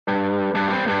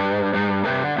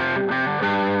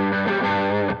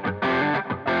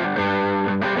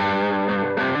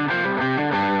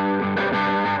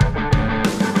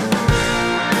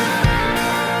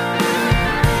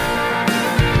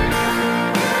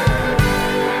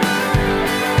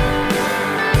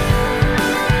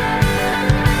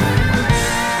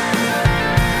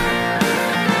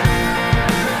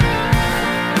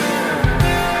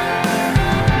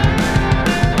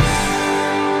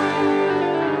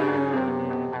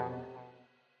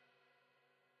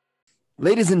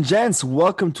Ladies and gents,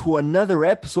 welcome to another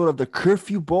episode of the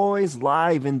Curfew Boys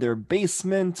live in their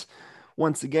basement.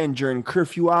 Once again, during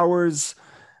curfew hours,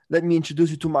 let me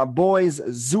introduce you to my boys,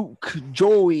 Zook,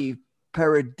 Joey,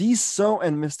 Paradiso,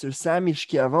 and Mr. Sammy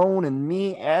Schiavone, and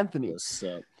me, Anthony. What's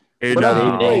up? Hey, What up,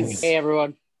 now. boys? Hey,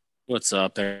 everyone. What's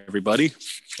up, everybody?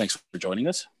 Thanks for joining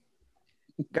us.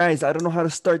 Guys, I don't know how to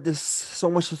start this. So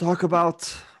much to talk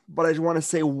about, but I just want to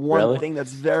say one thing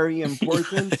that's very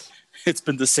important. It's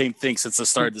been the same thing since the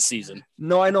start of the season.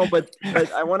 No, I know, but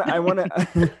I want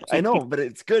to, I know, but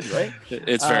it's good, right?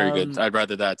 It's very good. I'd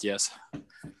rather that, yes.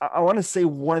 I want to say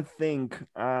one thing.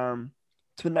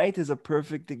 Tonight is a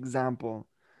perfect example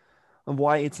of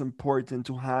why it's important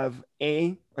to have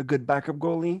a good backup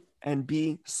goalie and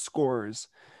B, scorers,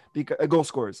 because goal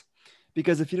scorers.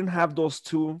 Because if you didn't have those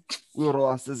two, we would have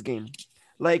lost this game.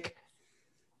 Like,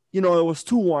 it was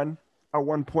 2-1 at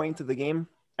one point of the game,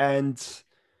 and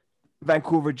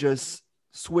Vancouver just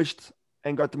switched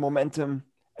and got the momentum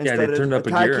and they started turned up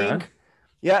attacking. a gear, huh?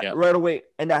 Yeah, right away.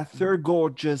 And that third goal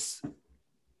just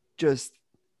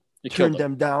turned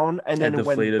them down, and then it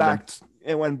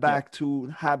went back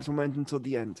to Habs momentum until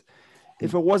the end.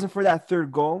 If it wasn't for that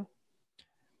third goal,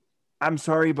 I'm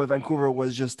sorry, but Vancouver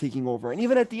was just taking over. And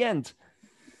even at the end,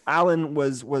 Allen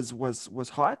was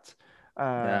hot.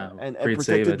 And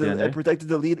protected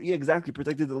the lead. Yeah, exactly.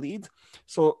 Protected the lead.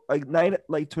 So a night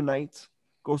like tonight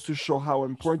goes to show how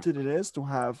important it is to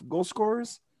have goal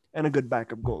scorers and a good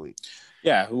backup goalie.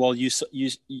 Yeah, well, you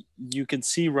can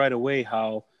see right away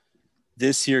how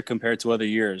this year compared to other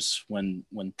years, when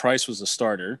Price was a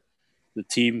starter, the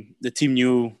team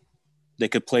knew they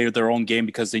could play their own game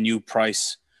because they knew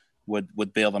Price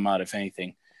would bail them out if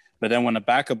anything. But then when a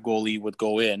backup goalie would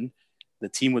go in, the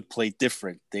team would play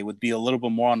different. They would be a little bit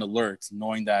more on alert,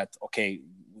 knowing that, okay,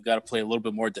 we got to play a little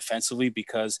bit more defensively,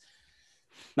 because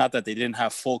not that they didn't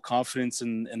have full confidence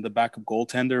in the backup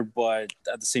goaltender, but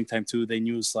at the same time too, they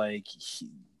knew it's like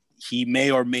he may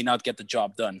or may not get the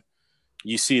job done.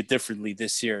 You see it differently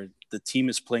this year. The team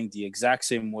is playing the exact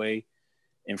same way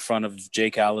in front of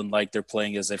Jake Allen, like they're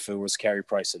playing as if it was Carey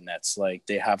Price and Nets. Like,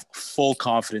 they have full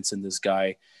confidence in this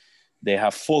guy. They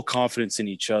have full confidence in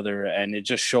each other, and it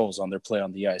just shows on their play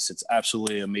on the ice. It's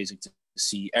absolutely amazing to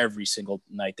see every single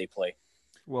night they play.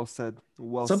 Well said. Said.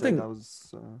 That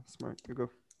was smart. You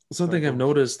go. Something I've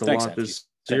noticed a lot this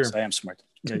year. I am smart.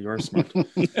 Yeah, you are smart.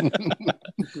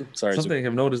 Sorry. Something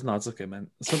I've noticed. No, it's okay, man.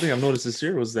 Something I've noticed this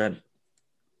year was that,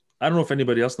 I don't know if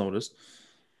anybody else noticed,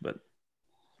 but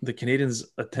the Canadians'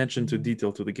 attention to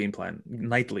detail to the game plan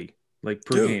nightly, like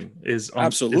per game, is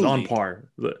on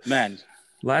par. Man.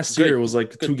 Last year it was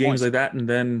like two games like that, and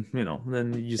then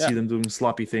you see them doing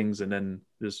sloppy things, and then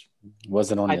just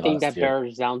wasn't only. I think that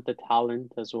bears down to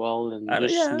talent as well, and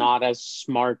just not as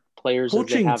smart players.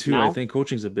 Coaching as they have too. now. I think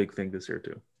coaching's a big thing this year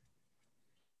too.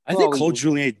 I think Claude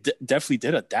Julien definitely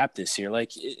did adapt this year.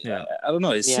 Like, I don't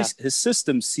know, his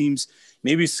system seems,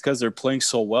 maybe it's because they're playing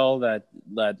so well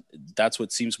that's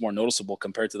what seems more noticeable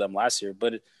compared to them last year.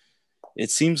 But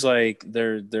it seems like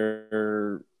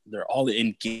they're all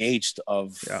engaged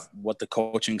of what the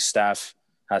coaching staff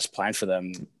has planned for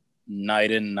them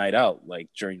night in, night out, like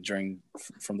during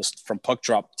from puck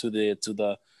drop to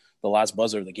the last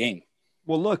buzzer of the game.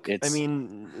 Well, look,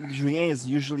 Julien is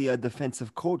usually a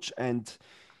defensive coach, and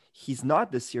he's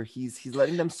not this year. He's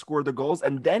letting them score the goals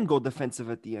and then go defensive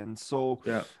at the end. So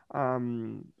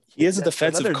he is a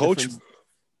defensive coach.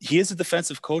 He is a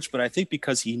defensive coach, but I think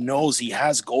because he knows he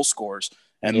has goal scorers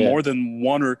and more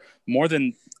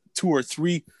than 2 or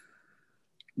 3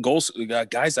 goals,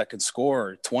 guys that can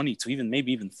score 20 to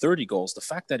maybe even 30 goals. The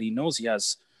fact that he knows he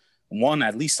has one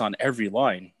at least on every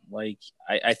line, like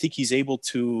I think he's able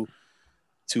to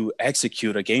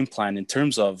execute a game plan in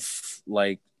terms of,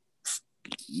 like,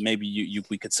 maybe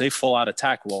we could say full out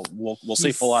attack. Well, we'll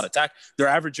say full out attack. They're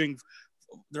averaging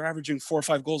 4 or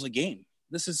 5 goals a game.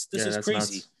 This is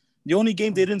crazy. Nuts. The only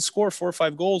game they didn't score 4 or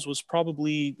 5 goals was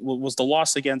probably the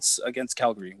loss against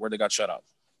Calgary, where they got shut out.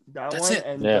 That's it.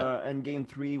 And game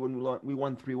 3 when we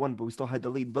won 3-1, but we still had the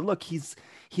lead. But look, he's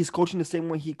coaching the same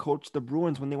way he coached the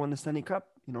Bruins when they won the Stanley Cup.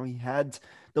 He had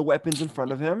the weapons in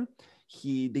front of him.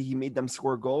 He made them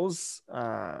score goals,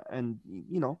 and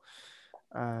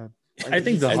I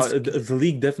think the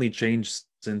league definitely changed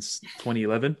since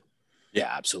 2011. Yeah,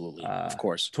 absolutely. Of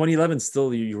course. 2011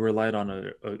 still you relied on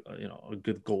a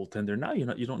good goaltender. Now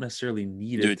you don't necessarily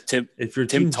need it. If your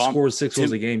team scores 6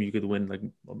 goals a game, you could win like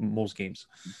most games.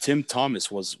 Tim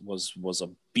Thomas was a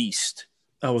beast.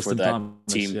 That was for Tim that Thomas,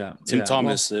 team. Yeah. Tim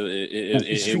Thomas.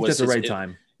 He was at the right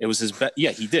time. It was his best.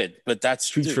 Yeah, he did. But that's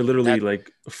streaked for literally like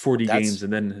 40 games,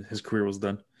 and then his career was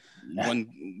done.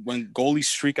 when goalies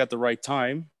streak at the right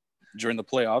time during the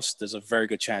playoffs, there's a very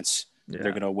good chance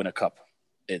they're going to win a cup.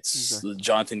 It's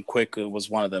Jonathan Quick was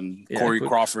one of them. Yeah, Corey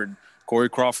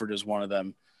Crawford is one of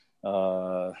them.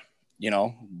 Anton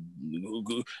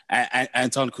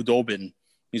Khudobin,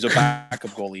 he's a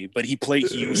backup goalie, but he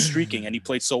was streaking and he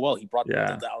played so well. He brought the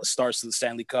Dallas Stars to the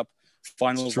Stanley Cup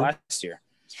finals last year.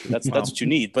 That's what you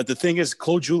need. But the thing is,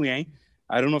 Claude Julien,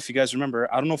 I don't know if you guys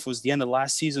remember, I don't know if it was the end of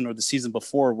last season or the season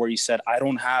before where he said, I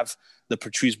don't have the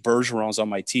Patrice Bergerons on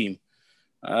my team.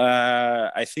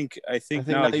 I think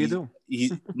now you do.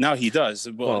 Now he does.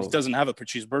 Well, he doesn't have a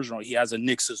Patrice Bergeron. He has a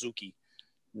Nick Suzuki.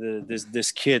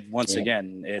 This kid, once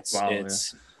again, it's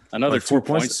another like 4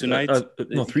 points tonight.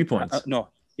 No, 3 points.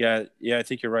 I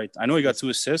think you're right. I know he got 2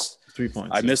 assists. 3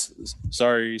 points. I missed.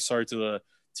 Sorry to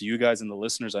you guys and the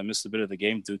listeners. I missed a bit of the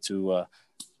game due to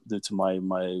my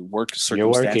work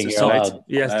circumstances tonight.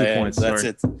 Yes, 2 points. That's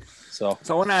it. So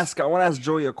I want to ask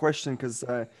Joey a question because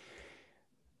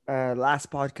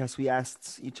last podcast we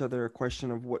asked each other a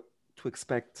question of what to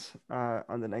expect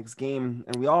on the next game,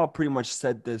 and we all pretty much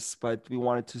said this, but we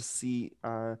wanted to see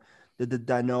the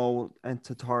Dano and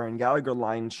Tatar and Gallagher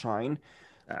line shine.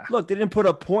 Look, they didn't put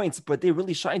up points, but they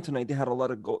really shined tonight. They had a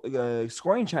lot of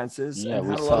scoring chances and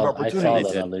had a lot of opportunities. I saw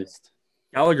that at least.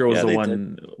 Gallagher was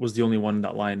was the only one in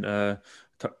that line.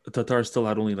 Tatar still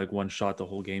had only like one shot the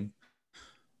whole game.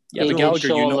 Yeah, but Gallagher,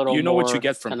 you know what you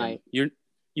get from him. You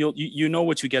know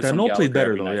what you get from Gallagher. Played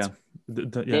better though,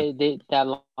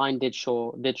 that line did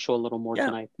show a little more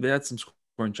tonight. They had some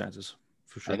scoring chances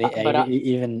for sure.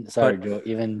 Even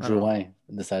Drouin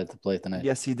decided to play tonight.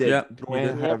 Yes, he did. Yeah.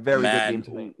 Drouin had a very good game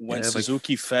tonight. When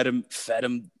Suzuki fed him.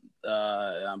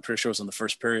 I'm pretty sure it was in the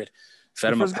first period.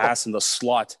 Fed him a pass in the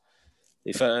slot.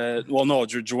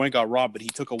 Drouin got robbed, but he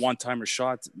took a one-timer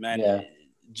shot. Man,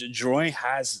 Drouin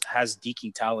has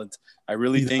deking talent. I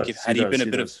really think had he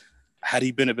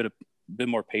been a bit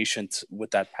more patient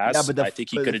with that pass, I think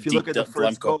he could have deked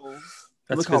Demko.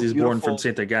 That's because he's born from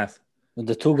Saint Agathe.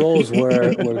 The 2 goals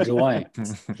were Drouin.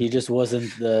 He just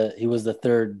wasn't he was the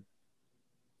third.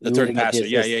 The third passer.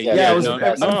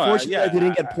 Unfortunately, I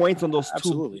didn't get points on those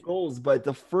 2 goals, but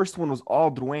the first one was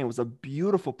all Drouin. It was a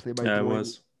beautiful play by Drouin. It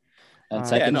was. And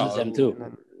second was him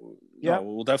too.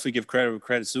 We'll definitely give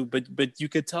credit to, but you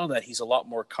could tell that he's a lot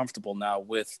more comfortable now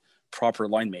with proper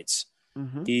line mates.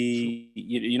 Mm-hmm.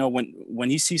 When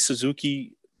he sees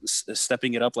Suzuki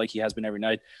stepping it up like he has been every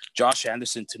night, Josh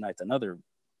Anderson tonight, another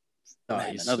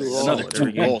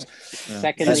 2 goals.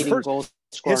 Second leading goal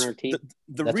scorer on our team.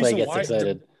 That's why he gets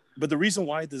excited. But the reason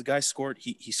why this guy scored,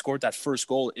 he scored that first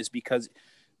goal is because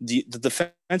the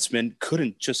defenseman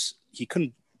couldn't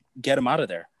get him out of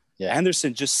there. Yeah.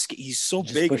 Anderson he's so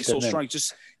big, he's so strong.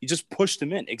 He just pushed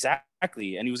him in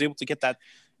exactly, and he was able to get that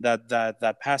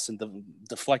pass and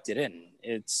deflect it in.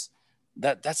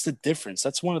 That's the difference.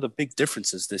 That's one of the big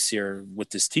differences this year with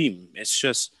this team. It's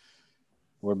just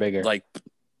we're bigger. Like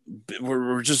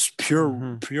we're just pure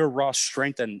raw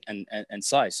strength and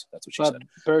size. That's what she said.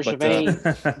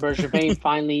 Bergevin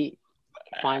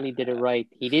finally did it right.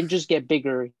 He didn't just get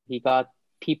bigger. He got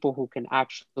people who can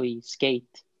actually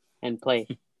skate and play.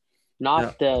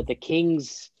 Not the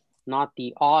Kings, not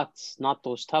the aughts, not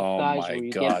those tough guys where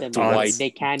you get them. They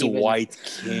can't even. Dwight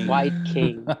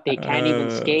King. They can't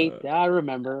even skate. I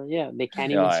remember. Yeah, they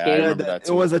can't even skate. It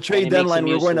was a trade deadline.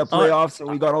 We were going to playoffs, and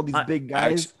we got all these big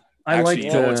guys. You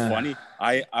know what's funny?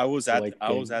 I was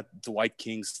at Dwight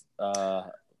King's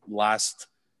last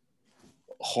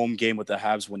home game with the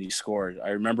Habs when he scored. I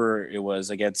remember it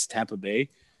was against Tampa Bay,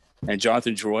 and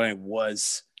Jonathan Drouin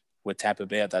was with Tampa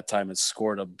Bay at that time and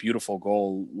scored a beautiful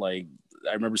goal. Like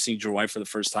I remember seeing Drouin for the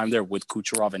first time there with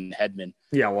Kucherov and Hedman.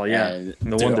 Yeah, well,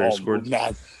 no wonder he scored.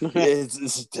 Man,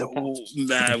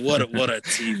 what a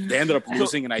team! They ended up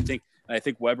losing, and I think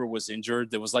Weber was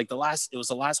injured. It was the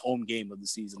last home game of the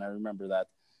season. I remember that.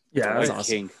 Yeah, that's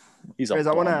awesome. King. He's a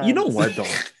You know what though?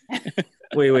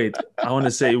 wait. I want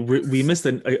to say we missed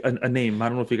a name. I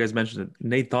don't know if you guys mentioned it.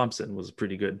 Nate Thompson was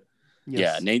pretty good. Yes.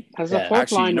 Yeah, Nate. As a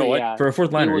fourth liner, you know what? For a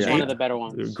fourth liner, he was one of the better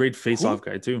ones. Great face-off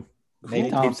guy too. Nate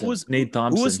Thompson. Who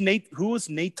was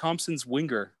Nate Thompson's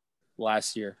winger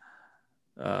last year?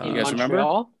 You guys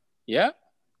remember? Yeah.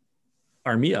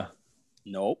 Armia.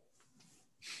 Nope.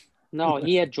 No,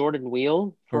 he had Jordan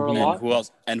Wheel for a lot. Who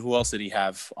else did he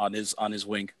have on his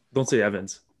wing? Don't say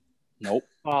Evans. Nope.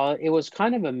 It was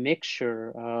kind of a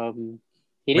mixture.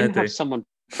 He didn't have someone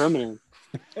permanent.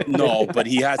 No, but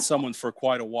he had someone for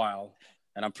quite a while,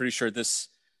 and I'm pretty sure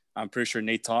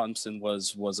Nate Thompson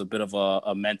was a bit of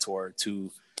a mentor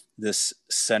to this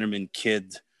centerman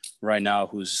kid right now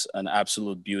who's an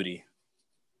absolute beauty.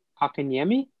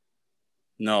 Akanyemi?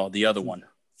 No, the other one.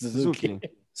 Suzuki.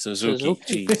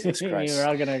 Suzuki. Jesus Christ. We're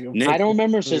all gonna. Nick- I don't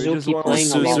remember You just Suzuki wanna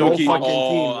playing a name lot. the whole Suzuki. fucking Oh,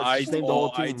 team. Let's I just name the oh,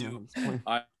 whole I team. do. It's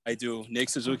fine. I do. Nick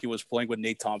Suzuki was playing with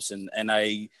Nate Thompson, and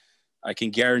I can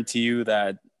guarantee you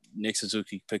that Nick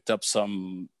Suzuki picked up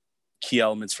some key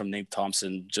elements from Nate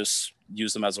Thompson. Just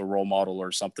use them as a role model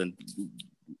or something. Look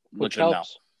Which at him now.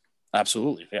 helps.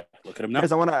 Absolutely, yeah. Look at him now.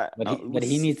 Guys, I want to. But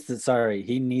he needs to. Sorry,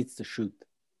 he needs to shoot.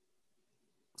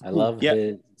 I love Yeah.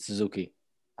 his Suzuki.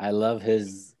 I love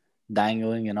his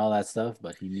dangling and all that stuff,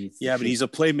 but he needs. To Yeah, but shoot. he's a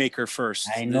playmaker first.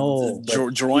 I know, but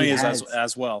Jeroen he is has-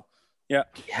 as well. Yeah,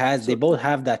 He has. They both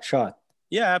have that shot.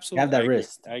 yeah, absolutely. Have that I agree.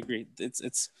 wrist. I agree.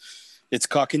 It's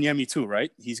Kakanyemi too,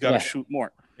 right? He's got to Yeah. shoot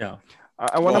more. Yeah.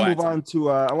 I want to Go move ahead. on to.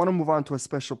 I want to move on to a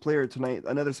special player tonight.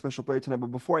 Another special player tonight. But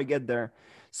before I get there,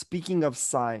 speaking of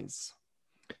size,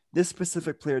 this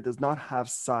specific player does not have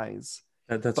size.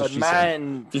 That's what But she said.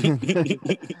 man,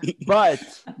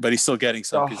 but But he's still getting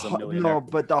some the because he's a no, millionaire.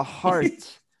 but the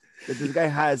heart that this guy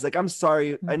has, like, I'm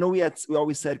sorry, I know we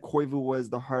always said Koivu was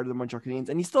the heart of the Montreal Canadiens,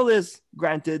 and he still is.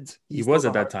 Granted, He he's was still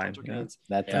at the that heart of the time, Montreal Canadiens.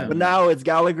 That Yeah. time. But now it's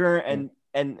Gallagher, and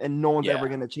no one's Yeah. ever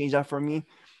gonna change that for me.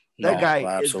 That No, guy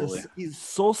absolutely. he's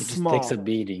so he just small, takes a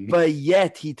beating. but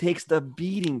yet he takes the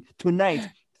beating tonight.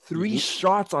 3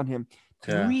 shots on him,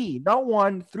 Yeah. 3, not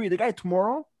 1, 3. The guy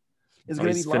tomorrow is Oh,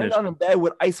 gonna be he's lying finished. down in bed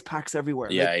with ice packs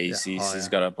everywhere. Yeah, Like, he's yeah.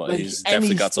 got Like, he's and definitely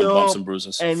he's got some still- bumps and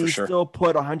bruises and for he sure. still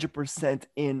put 100%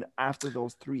 in after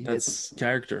those 3 hits. That's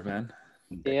character, man.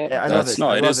 Yeah, Yeah, I love That's it. no,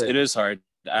 I it love is it. it is hard.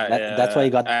 That's why he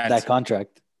got and- that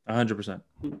contract. 100%.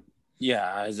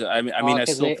 Yeah, I mean, I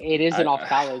 'cause still it isn't I- off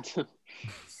talent.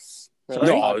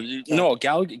 no.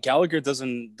 Gallagher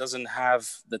doesn't have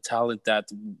the talent that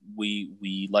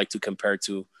we like to compare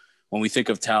to. When we think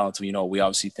of talent, we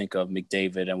obviously think of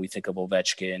McDavid and we think of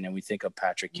Ovechkin and we think of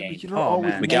Patrick Yeah, Kane. but you don't Oh, always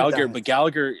man. But need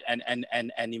Gallagher, that.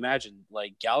 and imagine,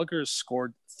 like, Gallagher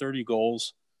scored 30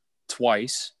 goals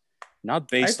twice, not I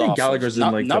based think off Gallagher's of,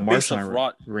 in like the not based Marchand of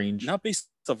raw, range. not based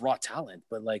of raw talent,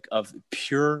 but like of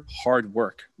pure hard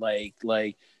work,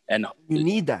 and You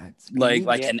need that. You need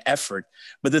like that. an effort.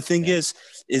 But the thing is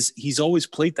he's always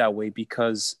played that way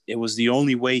because it was the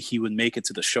only way he would make it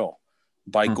to the show,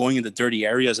 by going in the dirty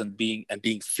areas and being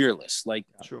fearless, like,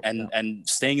 True. and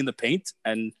staying in the paint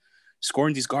and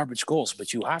scoring these garbage goals.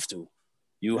 But you have to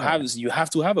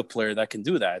have a player that can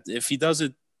do that. If he does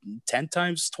it 10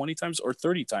 times, 20 times, or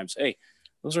 30 times, hey,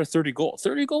 those are 30 goals.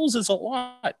 30 goals is a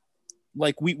lot.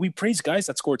 Like, we praise guys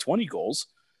that score 20 goals.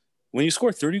 When you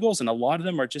score 30 goals, and a lot of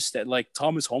them are just like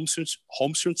Thomas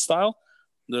Holmstrom style,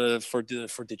 for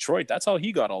Detroit, that's how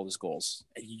he got all his goals.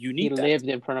 You He need that. lived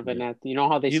in front of a net. You know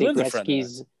how they He say lived in front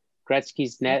of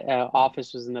Gretzky's net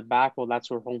office was in the back? Well, that's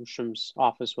where Holmstrom's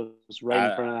office was right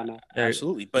in front of that net. Yeah,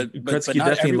 Absolutely, but Gretzky not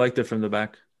definitely every- liked it from the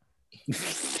back.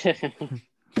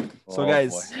 So, Oh,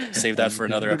 guys, boy. Save that for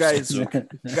another So, guys, episode.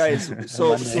 guys.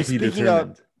 So Be speaking of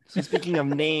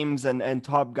determined. names and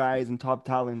top guys and top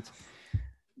talent,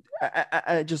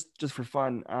 I just for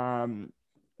fun. I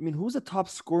mean, who's the top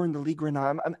scorer in the league right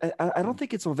now? I don't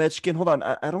think it's Ovechkin. Hold on.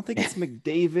 I don't think it's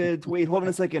McDavid. Wait, hold on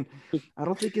a second. I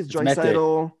don't think it's Mete.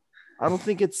 Draisaitl. I don't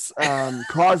think it's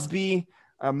Crosby,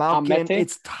 Malkin. Mete?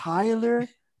 It's Tyler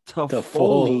Toffoli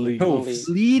Foley. Toffs.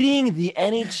 leading the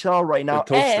NHL right now.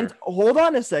 The toaster. And hold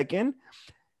on a second.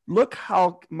 Look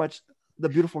how much the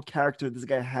beautiful character this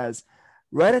guy has.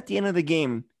 Right at the end of the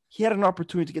game, he had an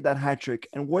opportunity to get that hat trick.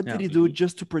 And what did Yeah. he do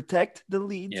just to protect the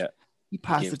lead? Yeah. He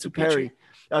passed Gave it it to to Petrie.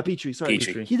 Perry. Petrie, sorry.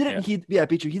 Petrie. He didn't.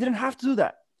 Petrie. He didn't have to do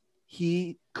that.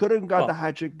 He could have got Well, the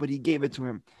hat trick, but he gave it to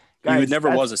him. He never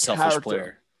that's was a selfish character.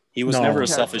 player. He was No. never a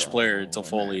Character. selfish player to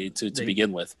Foley to They-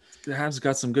 begin with. The Habs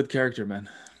got some good character, man.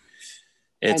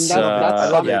 It's that's I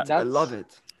love yeah. it. I love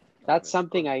it. That's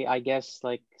something I guess,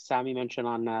 like Sammy mentioned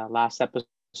on last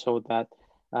episode, that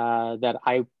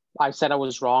I said I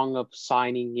was wrong of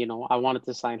signing. I wanted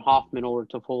to sign Hoffman over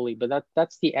to Foley, but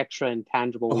that's the extra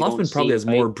intangible. Well, we Hoffman don't probably see, has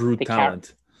right? more brute The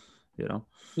talent, you know.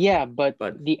 Yeah, but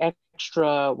But- the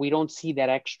extra, we don't see that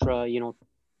extra.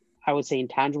 I would say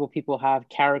intangible people have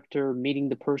character, meeting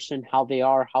the person, how they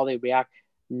are, how they react.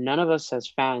 None of us as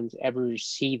fans ever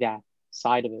see that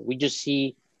side of it. We just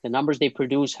see the numbers they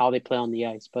produce, how they play on the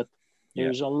ice. But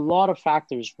there's a lot of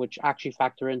factors which actually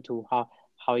factor into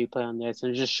how you play on the ice.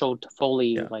 And it just showed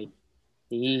Foley, like,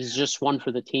 he's just one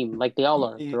for the team. Like they all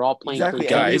are. They're all playing Exactly. for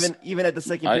the And Guys, even at the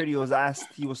second I- period, he was asked.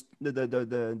 He was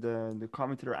the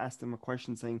commentator asked him a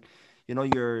question saying,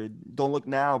 you're don't look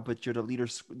now, but you're the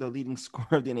leading scorer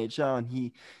of the NHL,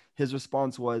 and his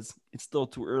response was, "It's still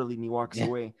too early," and he walks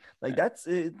away. Like that's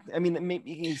it. I mean,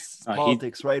 maybe it's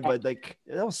politics, right? But like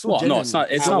that was so. Well, no, genuine. it's not.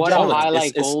 It's And not what a politics.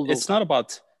 highlight goal.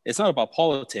 It's not about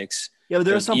politics. Yeah, but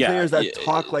there are some Yeah, players that yeah.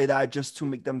 talk like that just to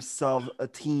make themselves a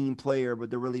team player, but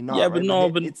they're really not. Yeah, right? but no,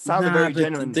 it, but it sounded nah, very but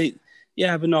genuine.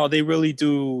 but no, they really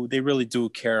do. They really do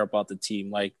care about the team.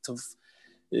 Like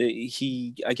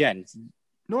he again,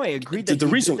 No, I agree the that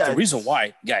he reason did that. the reason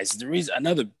why, guys,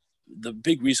 the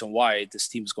big reason why this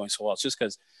team is going so well is just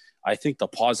because I think the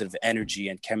positive energy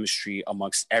and chemistry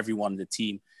amongst everyone in the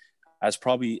team has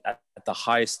probably at the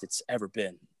highest it's ever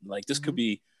been. Like this could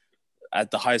be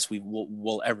at the highest we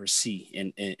will ever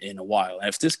see in a while. And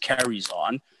if this carries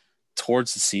on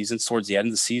towards the end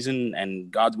of the season, and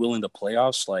God willing, the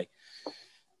playoffs, like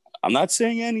I'm not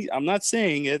saying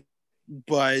it,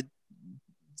 but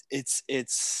it's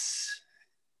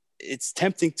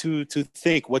tempting to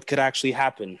think what could actually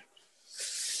happen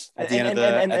at the end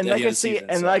of the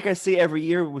season. Like I say every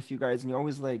year with you guys, and you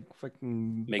always like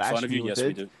fucking make fun of you. Yes,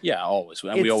 we do. Yeah, always,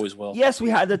 and we always will. Yes, we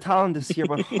had the talent this year,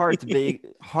 but Hart is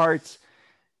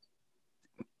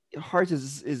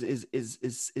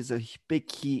a big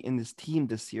key in this team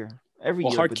this year. Every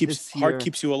year, Hart keeps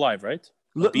you alive, right?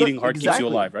 Beating Hart keeps you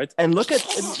alive, right? And look at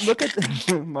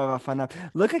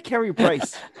look at Carey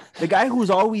Price, the guy who's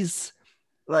always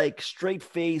like straight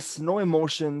face, no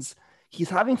emotions. He's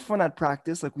having fun at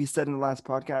practice, like we said in the last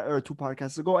podcast or 2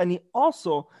 podcasts ago. And he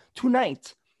also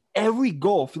tonight, every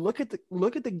goal, if you look at the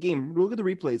game, look at the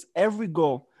replays, every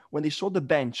goal when they showed the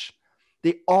bench,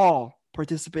 they all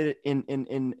participated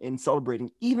in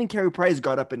celebrating. Even Carey Price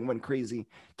got up and went crazy.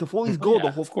 Toffoli's goal,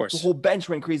 the whole bench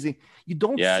went crazy. You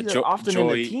don't see that often in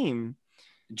the team.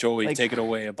 Joey, take it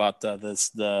away about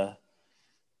the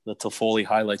Toffoli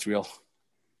highlights reel.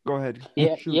 Go ahead.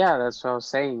 Yeah, that's what I was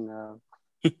saying.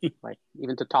 Like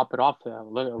even to top it off,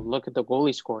 look at the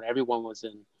goalie score. Everyone was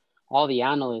in. All the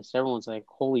analysts, everyone's like,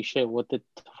 "Holy shit, what did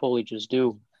Toffoli just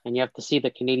do?" And you have to see the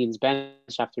Canadians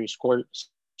bench after he scored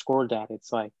that.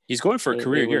 It's like he's going for a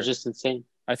career year. It was just insane.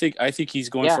 I think he's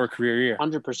going for a career year.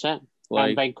 100%.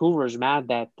 And Vancouver's mad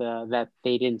that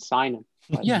they didn't sign him.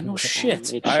 Like, yeah, no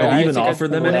shit. I even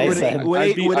offered them anything. What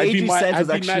AG sent was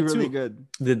actually really good.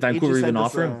 Did Vancouver even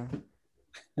offer him?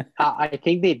 I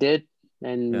think they did,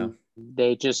 and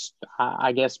they just,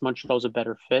 I guess Montreal's a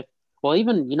better fit. Well,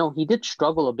 even he did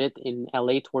struggle a bit in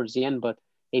LA towards the end, but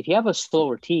if you have a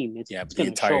slower team, it's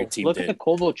going to show. Look at the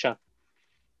Kovalchuk.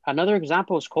 Another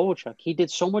example is Kovalchuk. He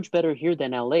did so much better here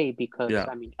than LA because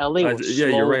LA was slow,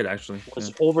 you're right. Actually,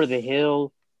 was over the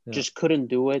hill, just couldn't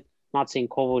do it. Not saying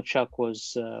Kovalchuk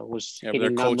was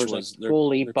hitting numbers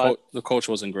fully, but the coach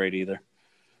wasn't great either.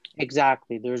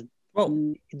 Exactly.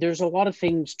 There's a lot of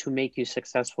things to make you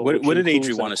successful. What did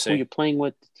Adrian want to say? Who you're playing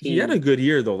with. He had a good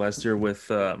year though last year with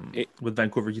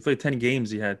Vancouver. He played 10 games.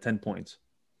 He had 10 points.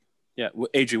 Yeah,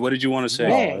 Adrian, what did you want to say?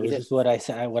 No, this is what I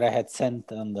said. What I had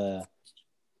sent on the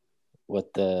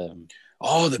the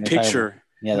picture.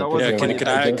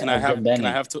 Can I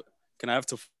have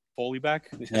to Foley back?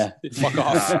 Yeah. Fuck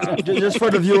off. Just for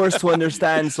the viewers to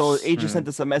understand, so Adrian sent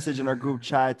us a message in our group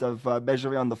chat of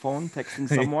Bergevin on the phone texting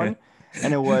someone,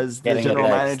 and it was the general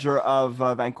manager of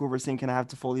Vancouver saying, "Can I have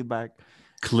Toffoli back?"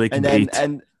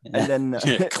 Clickbait. And then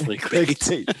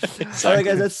clickbait. All right,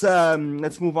 guys,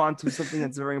 let's move on to something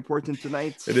that's very important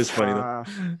tonight. It is funny though.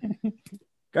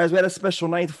 Guys, we had a special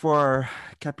night for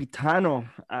Capitano,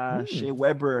 Shea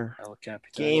Weber,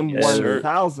 game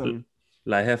 1000.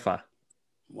 La Jefa.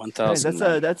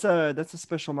 1000. That's a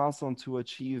special milestone to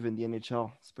achieve in the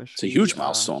NHL. Especially, it's a huge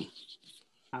milestone.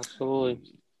 Absolutely.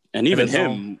 And even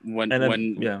him,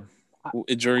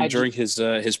 during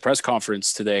his press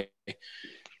conference today,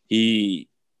 you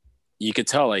could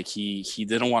tell like he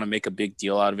didn't want to make a big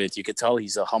deal out of it. You could tell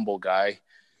he's a humble guy.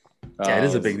 Yeah, it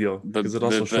is a big deal because it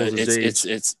also shows his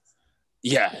age.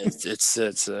 It's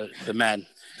the man.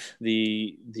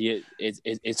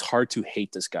 It's hard to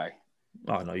hate this guy.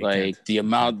 Oh no, you can't. The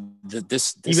amount that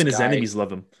this even guy, his enemies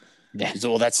love him.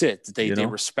 Well, that's it. They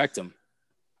respect him.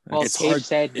 Well,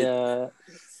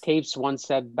 Taves once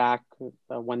said back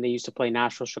when they used to play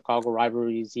national Chicago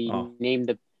rivalries, he named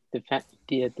the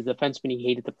defenseman he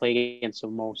hated to play against the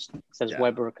most. He says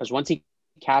Weber, because once he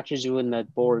catches you in the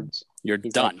boards, you're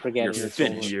done. You're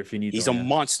finished. He's a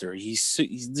monster. He's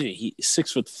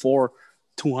 6'4",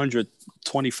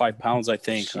 225 pounds, I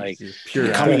think. Jeez, like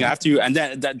pure coming animal. after you, and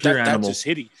that just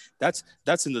hitting. That's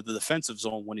in the defensive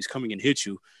zone when he's coming and hit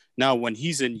you. Now when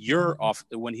he's in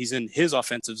his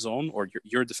offensive zone or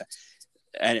your defense,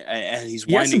 and he's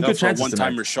winding up for a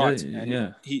one-timer shot.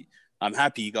 Yeah. I'm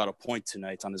happy he got a point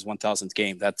tonight on his 1000th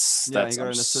game.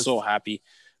 I'm so happy.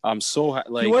 I'm so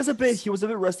he was a bit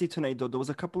rusty tonight though. There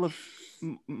was a couple of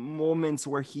moments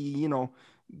where he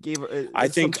gave. I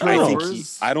don't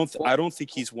think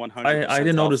he's 100. I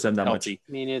didn't notice them that healthy.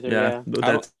 much. Me neither. Yeah,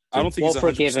 I don't think We'll he's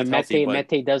forgive 100% him. healthy, but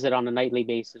Mete does it on a nightly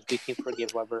basis. We can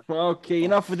forgive Weber. Okay,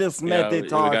 enough of this yeah, Mete we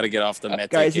talk. got to get off the Mete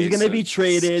Guys, case. he's gonna be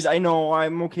traded. I know.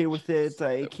 I'm okay with it.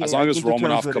 I can't. As long as I came to terms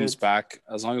Romanov with comes it. back,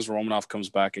 as long as Romanov comes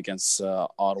back against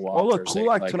Ottawa Oh on look, Thursday.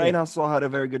 Kulak Like, tonight also had a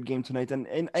very good game tonight, and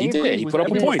I he agree did. He with put up a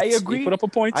every- point. I agree. He put up a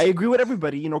point. I agree with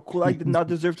everybody. You know, Kulak did not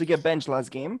deserve to get benched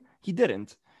last game. He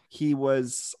didn't. He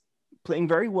was playing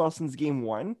very well since game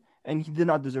one, and he did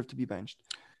not deserve to be benched.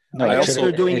 No, I it guess should they're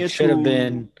have doing it should have to-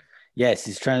 been. Yes,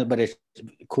 he's trying, but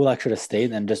Kulak should have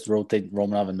stayed and just rotate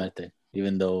Romanov and Mete,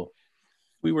 even though.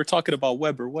 We were talking about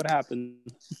Weber. What happened?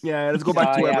 Yeah, let's go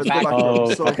back to yeah, Weber. Let's back- go back to Oh,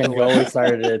 Weber. So- fucking! You always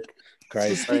started it. So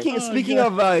Christ. speaking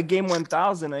of game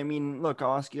 1000, I mean, look,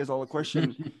 I'll ask you guys all a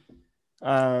question.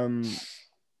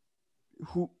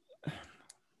 Who?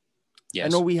 Yes. I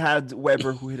know we had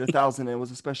Weber who hit 1,000 and it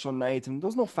was a special night, and there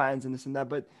was no fans and this and that,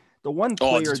 but the one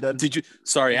Oh, player that did you?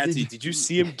 Sorry, Did Anthony. you- Did you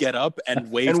see him get up and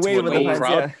wave and to wave with the another fans,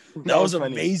 crowd? yeah, That was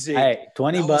funny. amazing. Hey,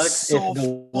 $20 That was bucks so if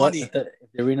the funny. if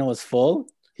the arena was full.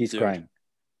 He's Dude. crying.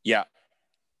 Yeah.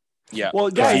 Yeah. Well,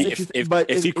 guys,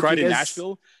 if he cried in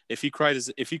Nashville, if he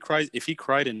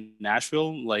cried in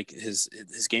Nashville, like his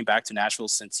game back to Nashville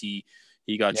since he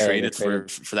got Yeah, traded they traded.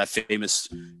 for that famous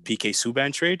PK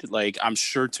Subban trade, like I'm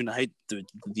sure tonight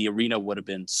the arena would have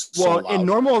been so Well,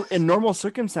 loud. in normal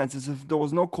circumstances, if there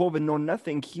was no COVID, no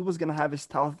nothing, he was gonna have his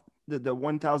the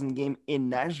 1,000 game in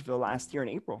Nashville last year in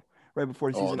April, right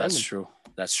before the season Oh, that's ended. true.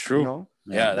 That's true. You know?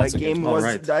 Yeah, that's that a good game point. was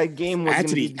Right. that game was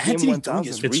Anthony, gonna be game Anthony 1,000. doing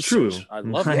his It's research. true. I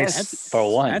love Nice. Anthony.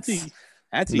 For once.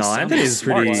 Anthony, No, sounded Anthony's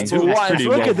smart. pretty- For once, pretty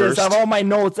look at this. I have well-versed. all my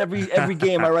notes every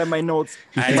game. I write my notes.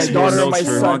 He My takes daughter more and notes my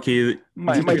for son- hockey.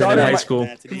 my than daughter in and high my- school.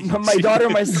 My daughter,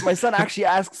 my son actually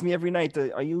asks me every night,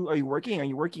 "Are you working? Are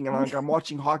you working?" And I'm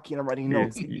watching hockey and I'm writing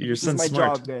notes. Your This is son's my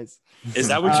smart. job, guys. Is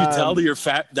that what you tell Um, your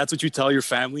That's what you tell your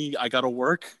family? I gotta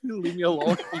work. Leave me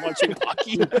alone. I'm watching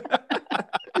hockey.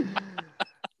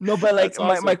 No, but like That's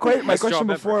awesome. my Best question job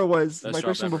before ever. was Best my job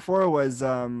question ever. before was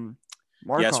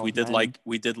Markov, Yes, we did man.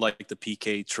 like the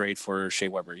PK trade for Shea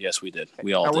Weber. Yes, we did.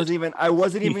 We all I did.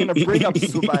 wasn't even gonna bring up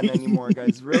Subban anymore,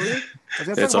 guys. Really? I was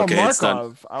gonna It's talk okay, about it's done.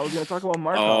 Markov. I was gonna talk about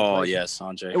Markov. Oh like, yes,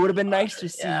 Andre. It would have been nice to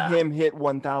see Yeah. him hit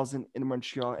 1,000 in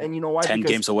Montreal, and you know why? 10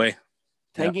 Because games away.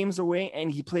 10 Yeah. games away,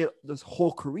 and he played this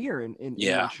whole career in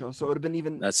Yeah. Montreal, so it would have been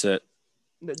even That's it.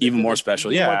 Even more special.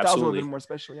 game Yeah, 1,000 would have absolutely. been more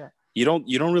special. Yeah. You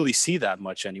don't really see that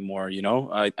much anymore. You know,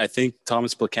 I think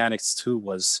Thomas Plekanec too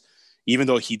was, even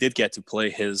though he did get to play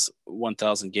his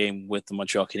 1,000 game with the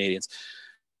Montreal Canadiens,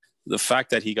 the fact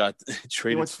that he got He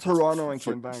traded went to Toronto and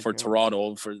for, came back. for you know?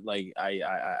 Toronto for like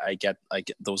I get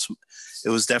those. It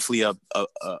was definitely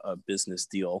a business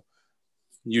deal.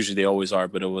 Usually they always are,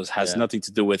 but has Yeah. nothing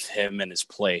to do with him and his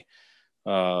play.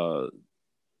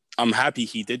 I'm happy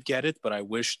he did get it, but I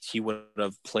wished he would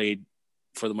have played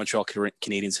for the Montreal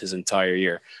Canadiens his entire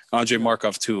year. Andre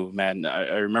Markov too, man.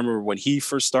 I remember when he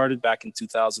first started back in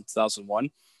 2000, 2001,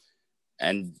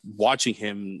 and watching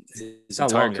him his How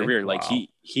entire long, eh? career. Like Wow.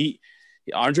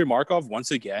 Andre Markov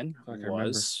once again I can remember.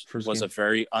 was First a game.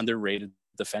 very underrated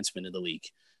defenseman in the league.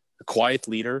 A quiet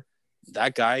leader.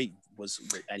 That guy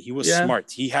he was Yeah. smart.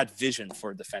 He had vision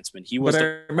for a defenseman. He was But I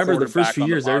remember the first quarterback few on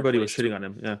the years, power everybody was plays, shitting on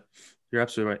him. Yeah, you're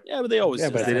absolutely right. Yeah, but they always Yeah,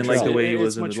 do but that. They didn't Montreal. like the way he It's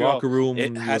was in the Montreal. locker room.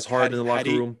 It He had- was hard in the had locker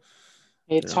he- room.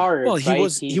 It's Yeah. hard. Well, he right?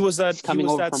 was that He's coming he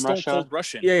was over that from stone Russia. cold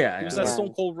Russian. Yeah, He was yeah. that Yeah.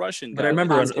 stone cold Russian. But guy. I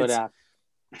remember Time on- to it's- adapt.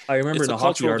 I remember It's in the a hockey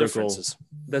cultural article differences.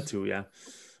 that too. Yeah,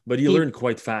 but he He- learned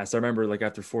quite fast. I remember like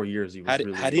after 4 years, he was Had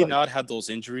really he like, not had those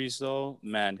injuries, though,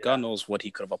 man, God knows what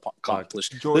he could have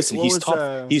accomplished. Joy, Listen, what he's was,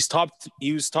 top.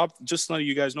 He was top. Just so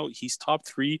you guys know, he's top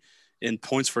 3 in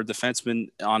points for defensemen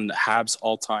on Habs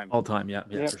all time. all time. Yeah,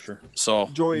 Yep. for sure. So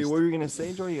Joey, what were you gonna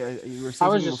say, Joey? You were saying I was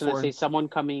something just going to before. say someone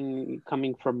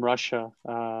coming from Russia,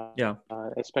 Yeah.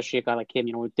 especially a guy like him,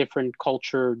 with different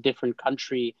culture, different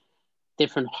country,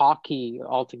 different hockey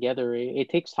altogether. It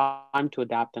takes time to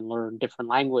adapt and learn different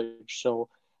language. So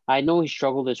I know he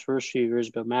struggled his first few years,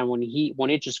 but man, when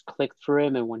it just clicked for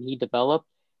him and when he developed,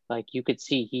 like you could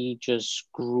see he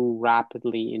just grew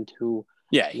rapidly into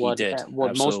yeah, he what did.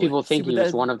 most Absolutely. people think See, he but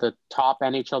was that- one of the top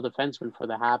NHL defensemen for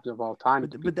the Habs of all time.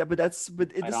 But it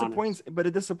quite disappoints. But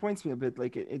it disappoints me a bit.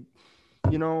 Like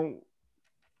you know,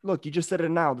 look, you just said it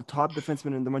now. The top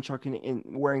defenseman in the Montreal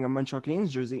wearing a Montreal Canadiens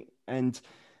jersey, and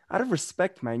out of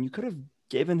respect, man, you could have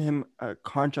given him a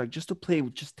contract just to play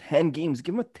with just 10 games.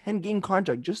 Give him a 10-game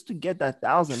contract just to get that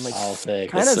 1,000. Like, I'll say.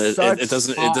 kind of It sucks.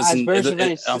 doesn't. As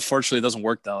Bergevin said- Unfortunately, it doesn't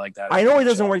work that like that. I know it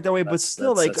doesn't work that way, but That's-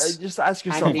 still, that's- just ask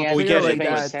yourself Anthony, a as player like Bergevin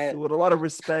that said- with a lot of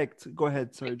respect. Go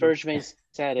ahead, sorry. Joe. Bergevin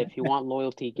said, if you want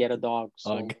loyalty, get a dog.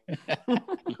 So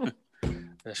Dog.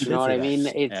 You know what I mean?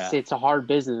 Yeah. It's a hard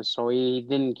business, so he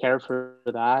didn't care for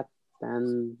that,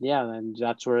 and then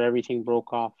that's where everything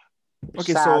broke off. It's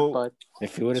Okay, sad, so- but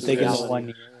If he would have It's taken the reality. 1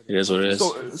 year, It is what it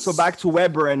is. So back to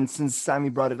Weber, and since Sammy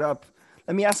brought it up,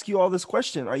 let me ask you all this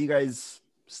question: are you guys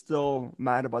still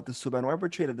mad about the Subban Weber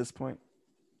trade at this point?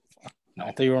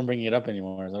 I thought you weren't bringing it up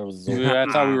anymore. That was I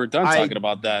thought we were done I- talking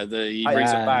about that. He I- brings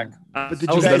it back. But did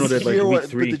I you was done guys with it like hear week what? But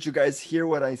 3. did you guys hear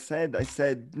what I said? I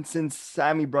said since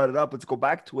Sammy brought it up, let's go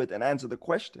back to it and answer the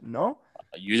question. No.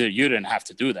 You didn't have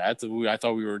to do that. I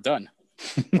thought we were done.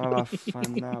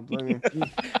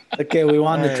 Okay, we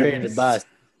won the Hey. trade. The best.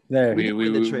 There. We We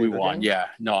did win the trade, won. okay? Yeah.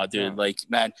 No, dude. Yeah. Like,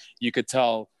 man, you could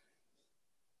tell.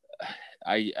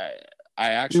 I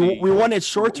actually We won it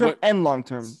short term What- and long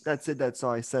term. That's it. That's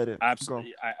all I said. It. Go.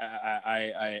 absolutely.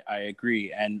 I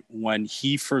agree. And when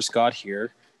he first got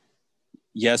here,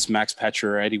 yes, Max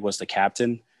Pacioretty was the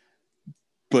captain,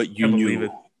 but you Can't believe knew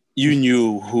it. you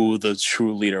knew who the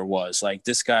true leader was. Like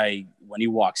this guy, when he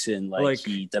walks in, like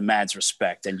he demands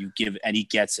respect, and he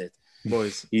gets it.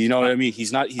 Boys. You know what I mean?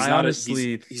 He's not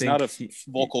honestly he's not a think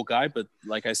vocal guy, but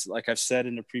like I've said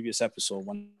in the previous episode,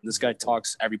 when this guy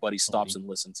talks, everybody stops and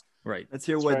listens. Right. Let's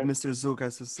hear That's what right. Mr. Zook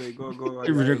has to say. Go.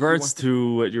 In regards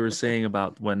to what you were saying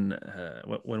about when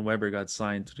Weber got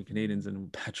signed to the Canadians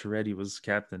and Pacioretty was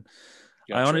captain,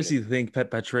 Got I traded. honestly think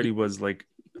Pacioretty was like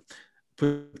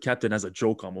put captain as a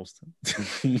joke almost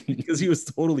because he was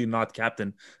totally not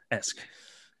captain-esque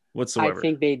whatsoever. I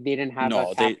think they didn't have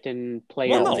No, a they- captain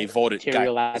player Well, no. They voted.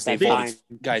 material Guys, at they that voted.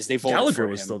 time. Guys, they voted Gallagher for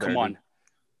was him. still there, Come on.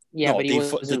 Yeah, No, but he they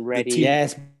wasn't the ready. team-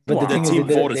 Yes, but the Wow. thing The is, team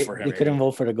voted they, for him, they couldn't maybe.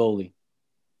 vote for the goalie.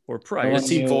 Or The Price.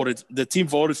 team you- voted. The team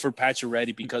voted for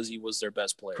Pacioretty because he was their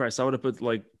best player. Christ, I would have put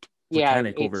like Yeah,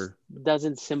 Plekanec it over.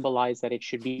 doesn't symbolize that it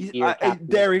should be your captain.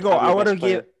 There we go. Have your I would best have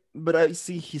player. given, but I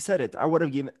see he said it. I would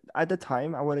have given at the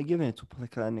time. I would have given it to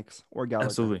Plekanec or Gallagher.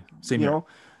 Absolutely. Same You here. know,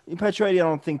 Pacioretty, I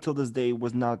don't think till this day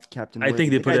was not captain. I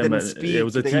think they The put guy him. didn't It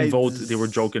was a the team guy vote. just- They were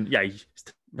joking. Yeah, he's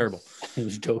terrible. He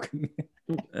was joking.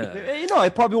 You know,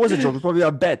 it probably was a joke. It probably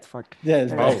a bet. Fuck. Yeah,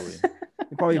 it's Probably.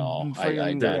 It probably No, I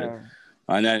fucking- doubt it.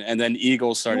 And then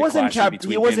Eagles He started. wasn't clashing captain.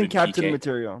 between He him wasn't and captain PK.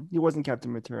 material. He wasn't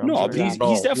captain material. I'm No, sorry. but he's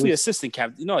No, definitely he was- assistant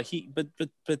captain. No, but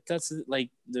that's like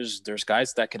there's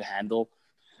guys that could handle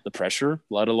the pressure,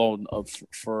 let alone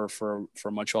for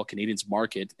Montreal Canadiens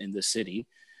market in the city,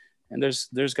 and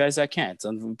there's guys that can't.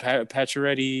 And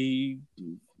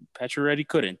Pacioretty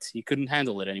couldn't. He couldn't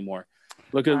handle it anymore.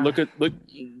 Look at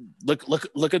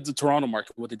the Toronto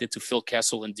market. What they did to Phil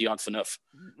Kessel and Dion Phaneuf.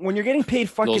 When you're getting paid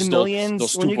fucking Those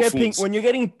millions, when buffoons. you're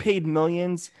getting paid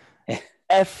millions,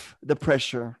 F the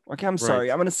pressure. Okay, I'm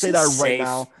sorry. I'm gonna say that Just right say-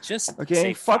 now. Just Okay,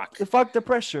 say fuck the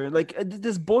pressure. Like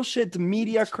this bullshit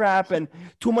media crap and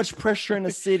too much pressure in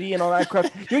the city and all that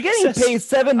crap. You're getting paid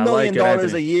 $7 I like million it,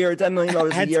 Anthony. a year, $10 million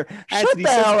a year. Shut Anthony the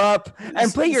says- hell up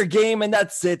and play your game, and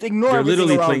that's it. Ignore You're everything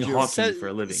literally around playing you. hockey for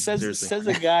a living. Seriously. Says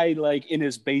a guy like in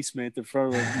his basement in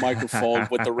front of a microphone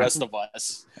with the rest of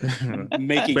us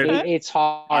making. But- It's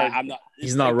hard. I'm not.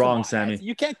 He's not come wrong, on, Sammy.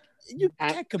 You can't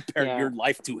compare Yeah. your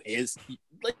life to his.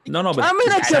 Like, No, but I'm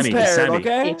gonna Sammy, compare it, Sammy.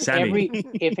 okay? if Sammy.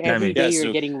 every day Yes, you're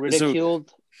Zook. getting Zook.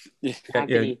 ridiculed,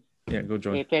 Anthony, Yeah, go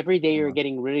join. if every day you're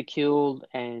getting ridiculed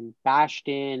and bashed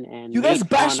in and You guys made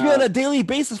bash fun me on a of, daily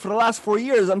basis for the last 4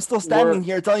 years. I'm still standing We're-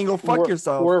 here telling you go fuck we're-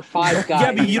 yourself. We're five guys.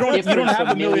 yeah, but you don't difference have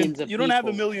a of million. millions of You don't have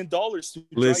 $1 people. million to dry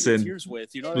Listen. your tears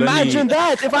with. You know. What Let I mean? me- Imagine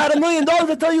that. If I had $1 million,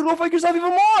 I'd tell you to go fuck yourself even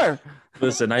more.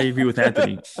 Listen, I agree with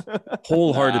Anthony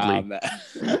wholeheartedly, Man.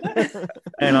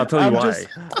 and I'll tell you why.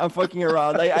 I'm fucking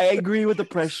around. I agree with the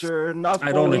pressure. Not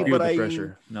I don't fully, agree but with the I,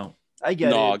 pressure. No. I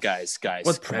get No, it. guys.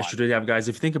 What come pressure on. do they have, guys?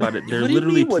 If you think about it, they're What do you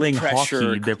literally mean what playing pressure?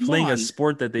 hockey. They're Come playing a on.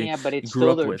 sport that they Yeah, but it's grew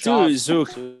still up their with. job.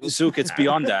 Dude, Zook, it's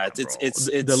beyond that. It's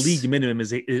the league minimum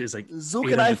is like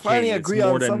Zook and I 800K. finally It's agree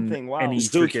more on than something. Wow. any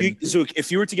Zook, freaking- Zook,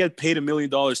 if you were to get paid $1 million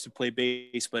to play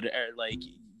base, but like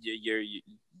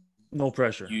no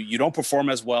pressure. you don't perform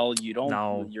as well, you don't.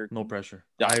 No, You're no pressure.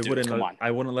 Yeah, I dude, wouldn't. come on. I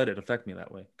wouldn't let it affect me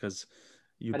that way because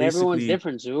you But everyone's basically-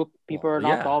 different, Zook. People Well, are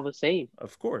not yeah. all the same.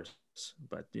 Of course,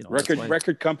 but you know, that's why-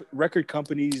 record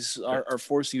companies are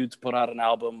forcing you to put out an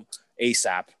album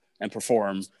ASAP and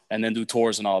perform and then do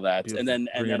tours and all that. Beautiful. And then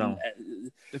Bring it on.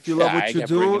 If you love Yeah, I what you get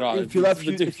bring it do, on. if you love Bring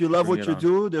what it you on.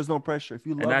 do, there's no pressure. If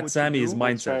you love and what that's Sammy's you do,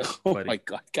 mindset. oh buddy. my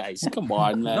god, guys, come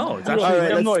on, man. No, it's I absolutely-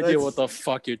 have no Alright, idea let's- what the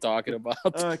fuck you're talking about.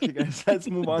 Okay, guys, let's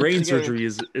move on. Brain to the game. surgery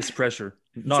is pressure,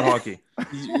 not hockey.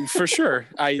 For sure.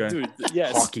 Okay. Dude,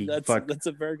 yes. Hockey, fuck. That's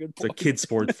a very good It's a point. kid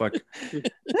sport. Fuck.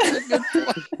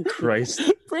 Christ,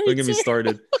 Brain don't get me surgery.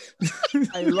 started.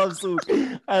 I love Zook.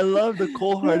 I love the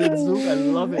cold-hearted Zook. I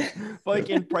love it.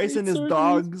 fucking Price and his Surgery is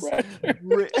dogs.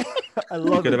 pressure. I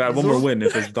love Could it. have had one more Zook, win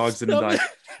if his dogs didn't die.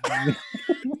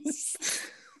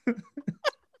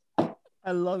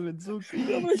 I love it. Zook, I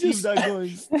keep just- that going.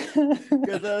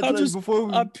 'Cause that's I'm like just- before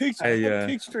we, I'm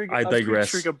picturing I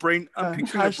digress. a brain. I'm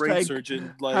picturing a brain hashtag-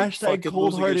 surgeon like hashtag fucking losing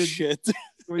cold-hearted. his shit.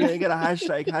 we're gonna get a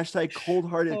hashtag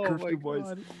cold-hearted Oh my curfew boys.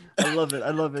 God. I love it.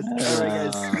 All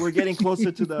right, guys, we're getting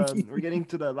closer to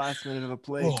the last minute of a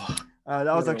play. Oh, That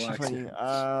was we're actually funny.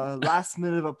 relaxing. Last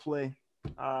minute of a play.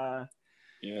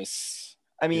 yes.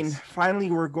 I mean, Yes. finally,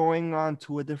 we're going on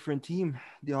to a different team,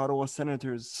 the Ottawa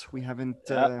Senators. We haven't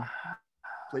Yeah.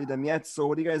 played them yet. So,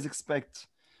 what do you guys expect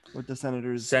with the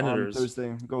Senators, Senators. on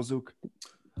Thursday? Go Zook.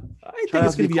 I Try think not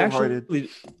it's to gonna be be cold-hearted. actually.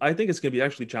 I think it's gonna be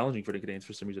actually challenging for the Canadiens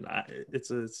for some reason.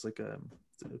 It's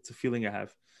a feeling I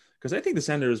have because I think the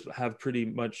Senators have pretty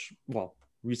much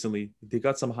recently they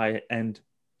got some high end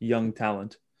young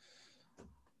talent.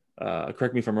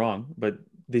 Correct me if I'm wrong, but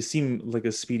they seem like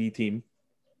a speedy team.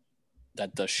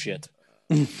 That does shit.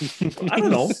 I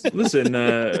don't know. Listen,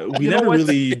 we You know never what?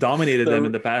 really dominated them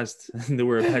in the past. They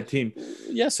were a bad team.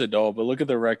 Yes and no, but look at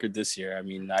the record this year. I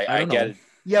mean, I don't get know. it.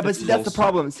 Yeah, but It's see, that's the close.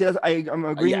 problem. See, I'm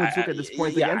agreeing with Zook at this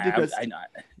point again because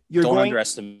you're don't going.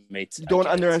 underestimate. You don't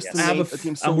I get it, yes. underestimate a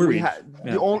team. So I'm worried.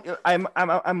 the Yeah. only I'm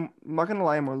not gonna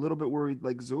lie, I'm a little bit worried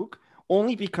like Zook,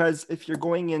 only because if you're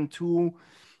going in too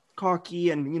cocky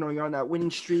and you're on that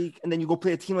winning streak, and then you go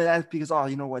play a team like that because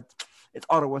you know what, it's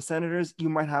Ottawa Senators, you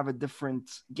might have a different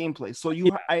gameplay. So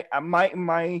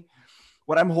my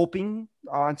what I'm hoping,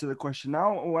 I'll answer the question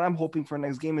now. What I'm hoping for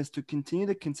next game is to continue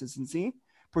the consistency.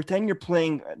 Pretend you're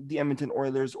playing the Edmonton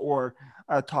Oilers or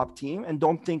a top team, and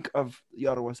don't think of the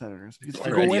Ottawa Senators. Because if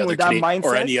you go in with that mindset,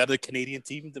 or any other Canadian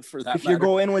team for that if you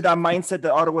go in with that mindset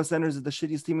that Ottawa Senators is the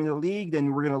shittiest team in the league,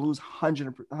 then we're gonna lose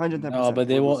 110%. No, but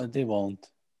they won't. They won't.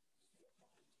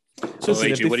 So,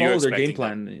 Listen, if AJ, they what are you follow their game expecting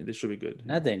plan, they should be good.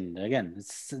 Nothing. Again,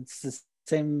 it's the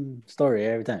same story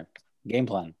every time. Game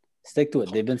plan. Stick to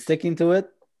it. They've been sticking to it.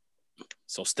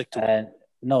 So stick to it. And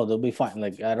no, they'll be fine.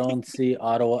 Like I don't see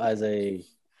Ottawa as a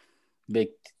big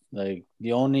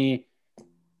the only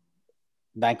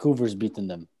Vancouver's beaten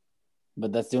them,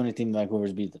 but that's the only team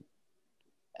Vancouver's beaten,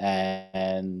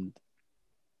 and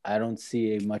I don't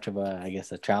see much of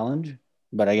a challenge.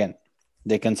 But again,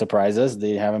 they can surprise us.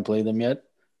 They haven't played them yet,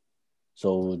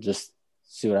 so we'll just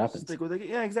see what happens. Stick with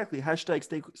exactly. Hashtag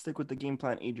stick with the game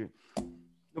plan, Adrian.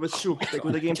 No, but it's true. Stick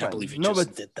with the game I can't plan. believe he No, just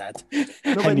but did that.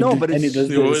 but and he it's does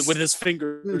this. With his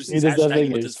fingers. He He's does that hashtagging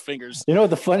fingers. with his fingers. You know what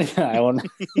the funny? I want.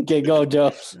 Okay, go,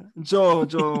 Joe. Joe.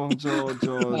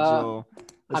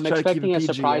 I'm Let's try to keep expecting it a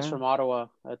PG, surprise yeah? from Ottawa.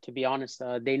 To be honest,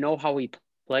 they know how we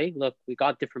play. Look, we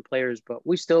got different players, but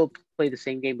we still play the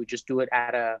same game. We just do it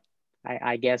at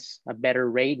I guess, a better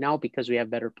rate now because we have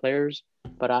better players.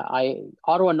 But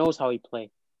Ottawa knows how we play.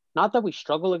 Not that we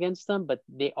struggle against them, but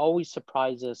they always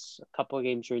surprise us a couple of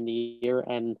games during the year,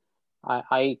 and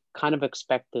I kind of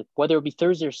expect it. Whether it be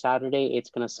Thursday or Saturday, it's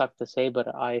going to suck to say,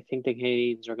 but I think the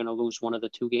Canadiens are going to lose one of the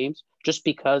two games just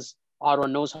because Ottawa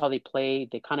knows how they play.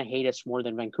 They kind of hate us more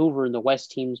than Vancouver and the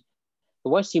West teams. The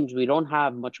West teams, we don't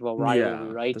have much of a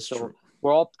rivalry, right? That's So true.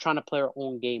 we're all trying to play our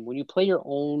own game. When you play your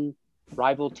own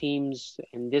rival teams,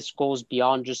 and this goes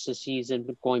beyond just the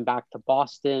season, going back to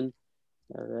Boston,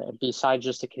 besides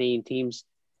just the Canadian teams,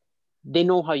 they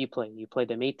know how you play. You play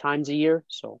them 8 times a year,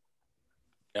 so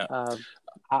Yeah.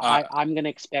 I'm going to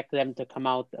expect them to come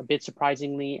out a bit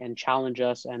surprisingly and challenge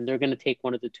us, and they're going to take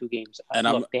one of the two games. And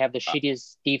Look, they have the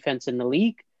shittiest defense in the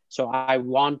league, so I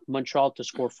want Montreal to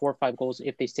score 4 or 5 goals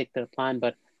if they stick to the plan,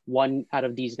 but one out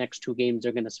of these next 2 games,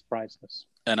 they're going to surprise us.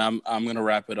 And I'm going to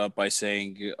wrap it up by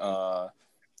saying I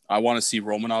want to see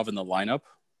Romanov in the lineup.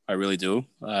 I really do.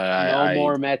 No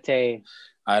more Mete.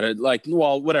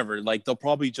 Whatever. Like they'll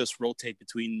probably just rotate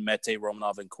between Mete,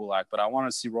 Romanov, and Kulak. But I want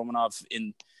to see Romanov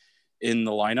in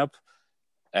the lineup.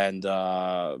 And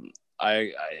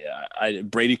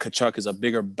Brady Tkachuk is a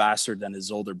bigger bastard than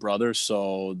his older brother.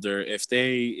 So if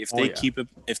they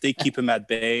keep him at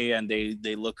bay and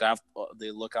they look out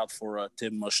for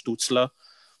Tim Stutzla.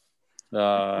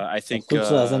 I think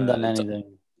Stutzla hasn't done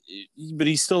anything. But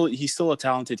he's still a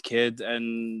talented kid,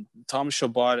 and Thomas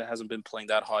Chabot hasn't been playing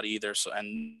that hot either. So,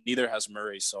 and neither has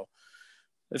Murray. So,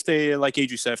 if they, like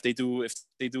Adrian said, if they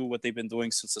do what they've been doing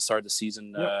since the start of the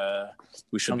season,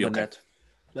 we should be okay.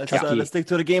 Let's stick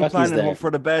to the game plan and hope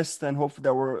for the best, and hope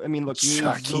that we're. I mean, look,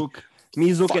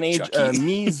 me,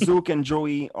 Zook, and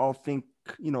Joey all think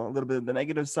a little bit of the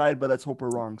negative side, but let's hope we're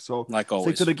wrong. So, like always,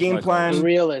 stick to the game plan. The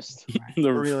realist.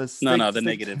 The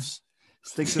negatives.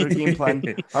 Stick to the game plan.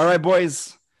 All right,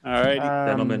 boys. All right,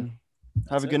 gentlemen.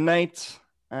 Have a good night,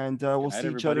 and we'll see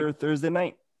each other Thursday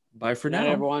night. Bye for Good night,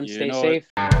 now. everyone. You Stay know it.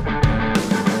 safe.